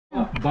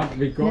But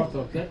because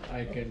of that,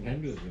 I can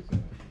handle this.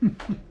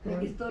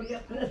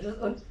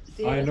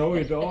 I know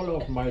it all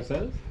of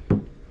myself.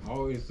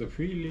 How is the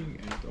feeling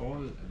and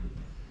all. And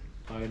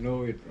I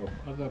know it of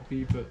other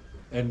people.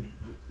 And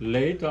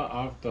later,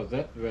 after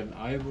that, when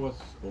I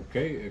was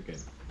okay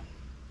again,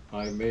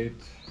 I made,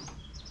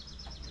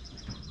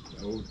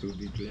 to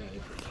declare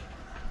it.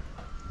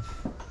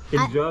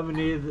 In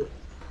Germany,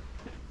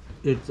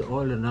 it's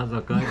all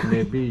another kind.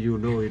 Maybe you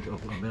know it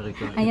of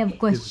America. I have a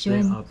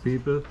question. There are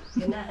people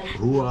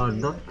who are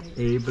not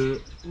able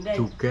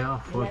to care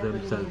for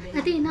themselves.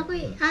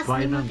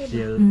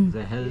 Financial,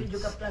 the health.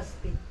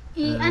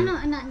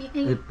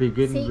 It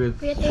begins with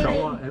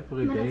shower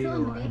every day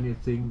or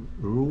anything,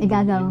 room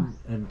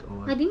and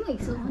all.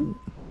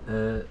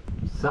 The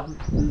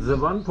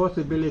one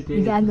possibility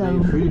is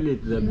they feel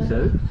it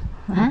themselves.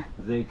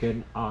 They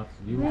can ask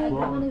you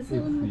for if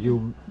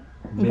you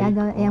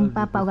Igagaw yung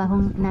papa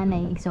akong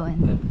nanay igsoon.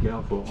 And care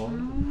for all,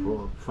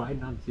 for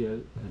financial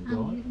and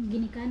all.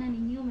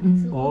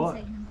 Or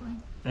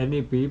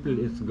any people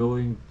is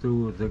going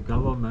to the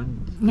government,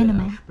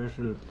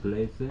 special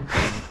places,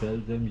 and tell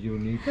them you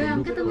need to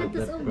look for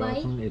that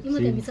person. It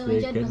seems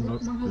they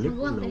cannot live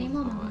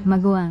alone.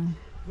 Maguwang.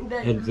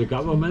 And the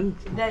government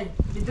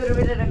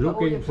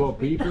looking for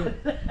people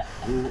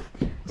who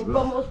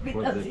work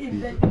for that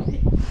people.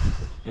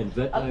 And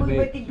that I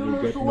make, you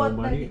get no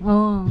money.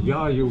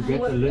 Yeah, you get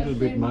a little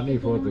bit money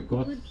for the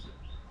cost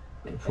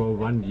for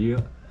 1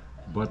 year,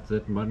 but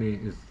that money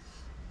is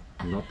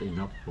not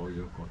enough for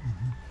your cost.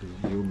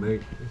 You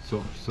make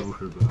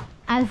social work.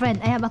 Alfred,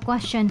 I have a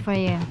question for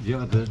you.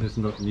 Yeah, that is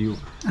not new.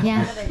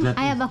 Yeah,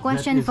 I have a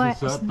question for.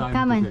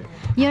 Come on,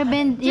 you've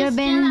been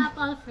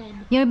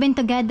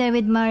together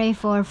with Murray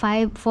for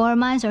 4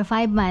 months or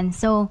 5 months.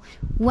 So,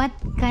 what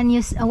can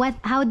you?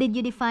 How did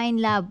you define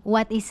love?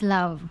 What is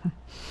love?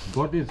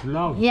 What is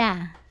love?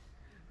 Yeah.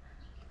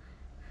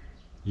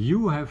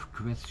 You have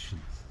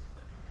questions.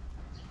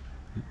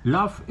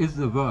 Love is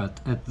the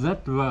word. At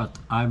that word,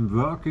 I'm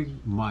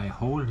working my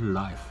whole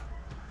life.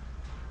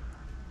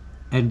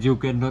 And you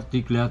cannot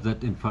declare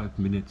that in 5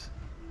 minutes.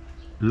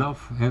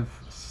 Love have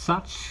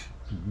such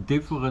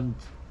different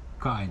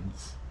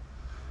kinds.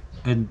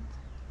 And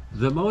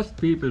the most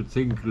people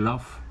think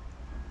love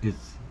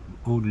is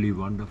only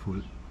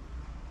wonderful.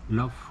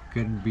 Love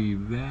can be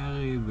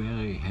very,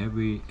 very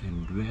heavy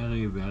and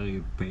very,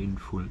 very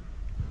painful.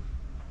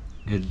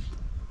 And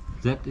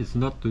that is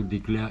not to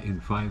declare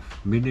in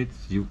 5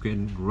 minutes. You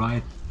can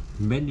write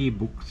many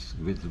books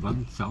with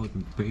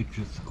 1,000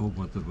 pages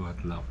over the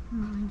word love.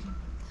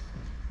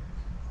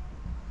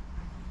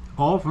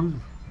 Often,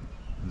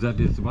 that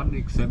is one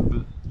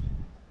example,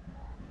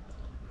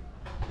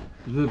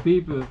 the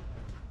people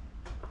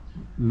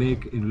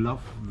make in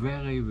love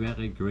very,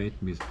 very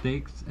great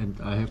mistakes, and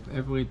I have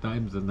every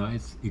time the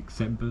nice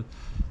example.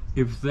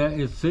 If there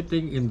is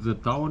sitting in the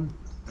town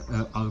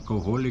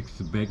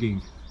alcoholics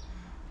begging,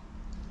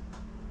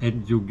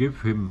 and you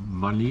give him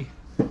money,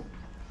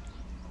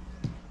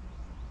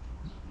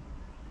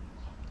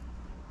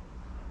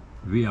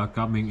 we are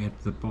coming at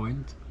the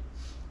point,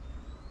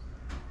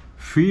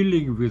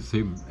 feeling with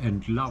him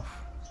and love,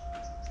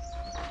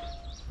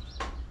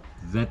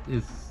 that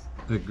is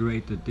a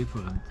great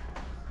difference.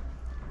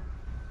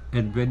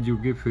 And when you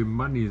give him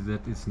money,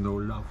 that is no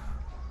love,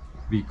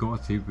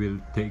 because he will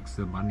take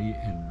the money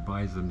and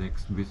buy the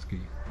next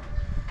whiskey.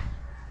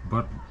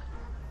 But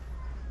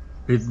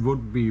it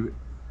would be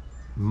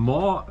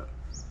more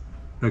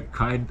a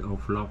kind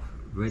of love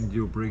when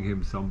you bring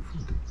him some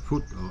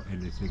food or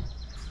anything.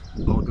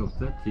 Out of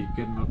that he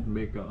cannot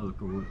make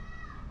alcohol.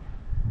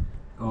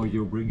 Or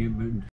you bring him in